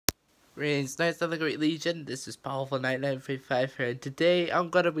Greetings, Knights of the Great Legion. This is powerful knight935 here. And today I'm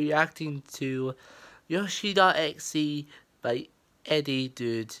gonna be reacting to yoshi.Exe by Eddie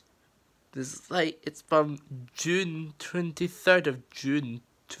Dude. This is it's from June 23rd of June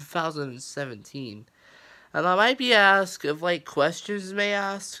 2017. And I might be asked if questions may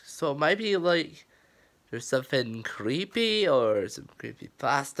ask. So it might be there's something creepy or some creepy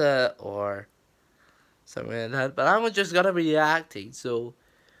pasta or something like that. But I'm just gonna be reacting, so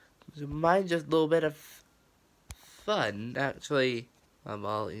mine just a little bit of fun, actually. I'm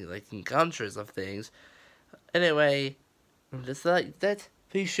all encounters of things. Anyway, just like that,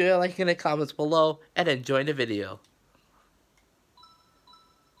 be sure to like in the comments below and enjoy the video.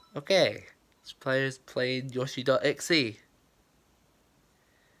 Okay, this player's playing yoshi.Exe.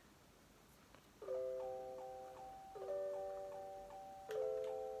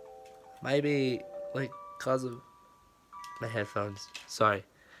 Maybe cause of my headphones. Sorry.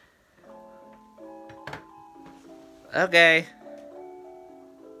 Okay.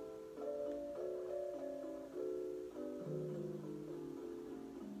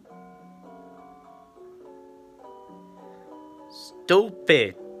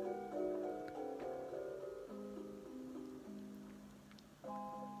 Stupid.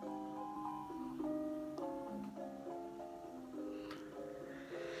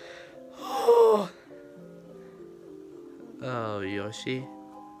 Oh, Yoshi.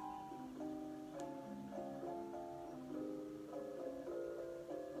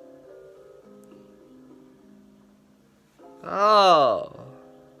 Oh.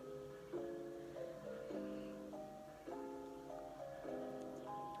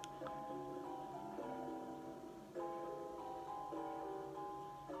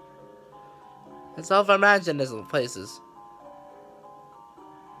 It's all from imagination places.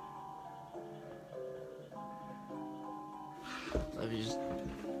 Let me just...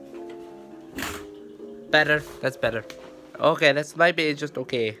 Better. That's better. Okay, that's might be just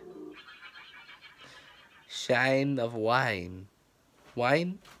okay. Shine of wine.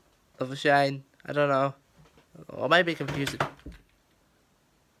 Wine? Of a shine? I don't know. I might be confused.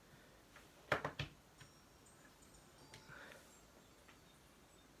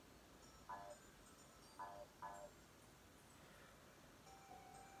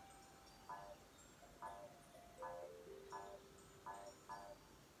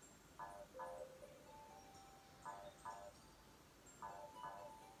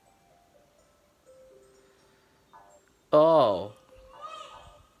 Oh.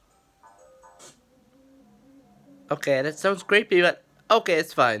 Okay, that sounds creepy, but okay,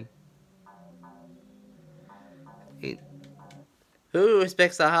 it's fine. Who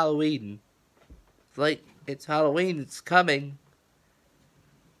respects the Halloween? It's Halloween, it's coming.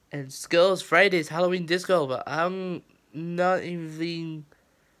 And Skills Friday's Halloween disco, but I'm not even,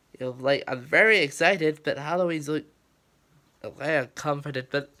 I'm very excited, but Halloween's I'm comforted,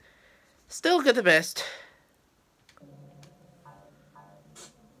 but still get the best.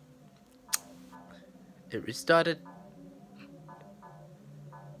 It restarted.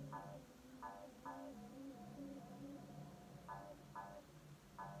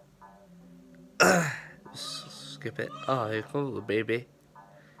 Skip it. Oh, here comes the baby.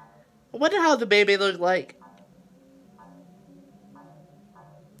 I wonder how the baby looked like.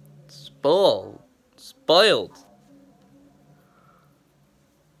 Spoiled.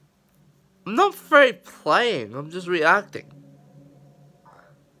 I'm not very playing, I'm just reacting.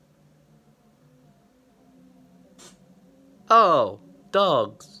 Oh,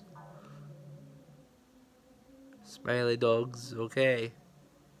 dogs. Smiley dogs, okay.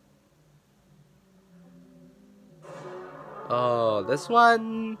 Oh, this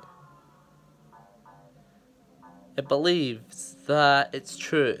one... It believes that it's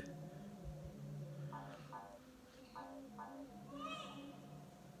true.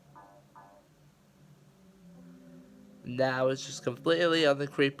 Now it's just completely on the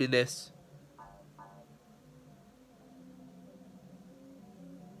creepiness.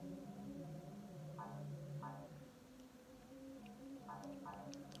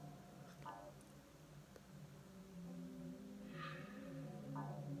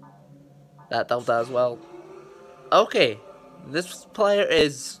 That Delta as well. Okay, this player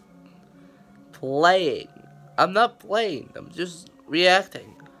is playing. I'm not playing, I'm just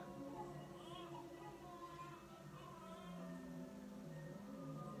reacting.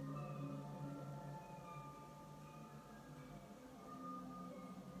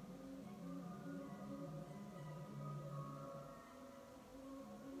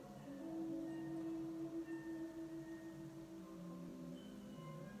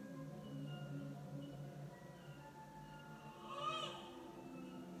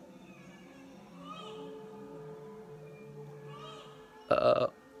 Uh,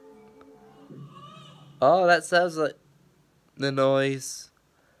 oh, that sounds like the noise.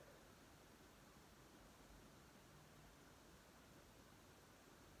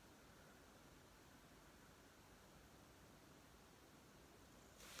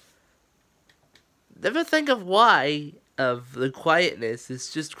 Never think of why of the quietness.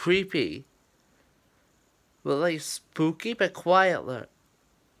 It's just creepy. But like spooky but quiet. Look.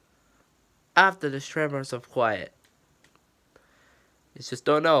 After the tremors of quiet. It's just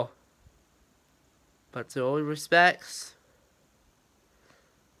don't know. But to all respects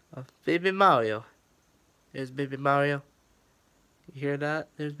of Baby Mario. There's Baby Mario. You hear that?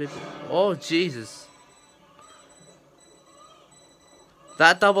 There's Baby. Oh Jesus!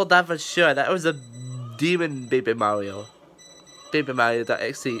 That doubled that for sure. That was a demon Baby Mario. Baby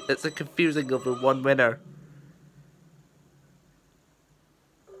Mario.Exe. It's a confusing over one winner.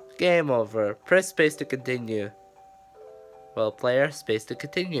 Game over. Press space to continue. Well, player, space to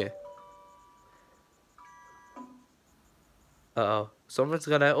continue. Uh-oh. Someone's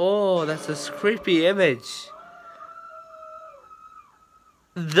gonna... Oh, that's a creepy image.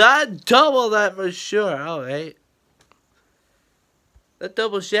 That double that for sure. Alright. That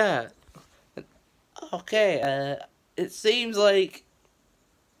double shot. Okay, it seems like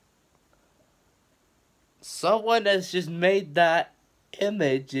someone has just made that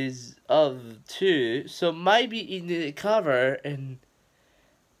images of two, so maybe you need to cover in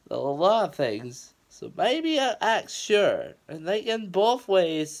a lot of things. So maybe I act sure, and they in both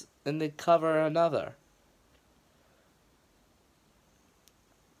ways, and they cover another.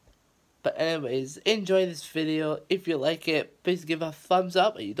 But anyways, enjoy this video. If you like it, please give a thumbs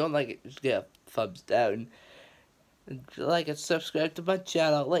up. If you don't like it, just give a thumbs down. And like and subscribe to my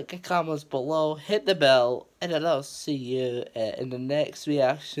channel. Like and comments below. Hit the bell. And then I'll see you in the next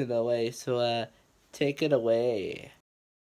reaction away. So take it away.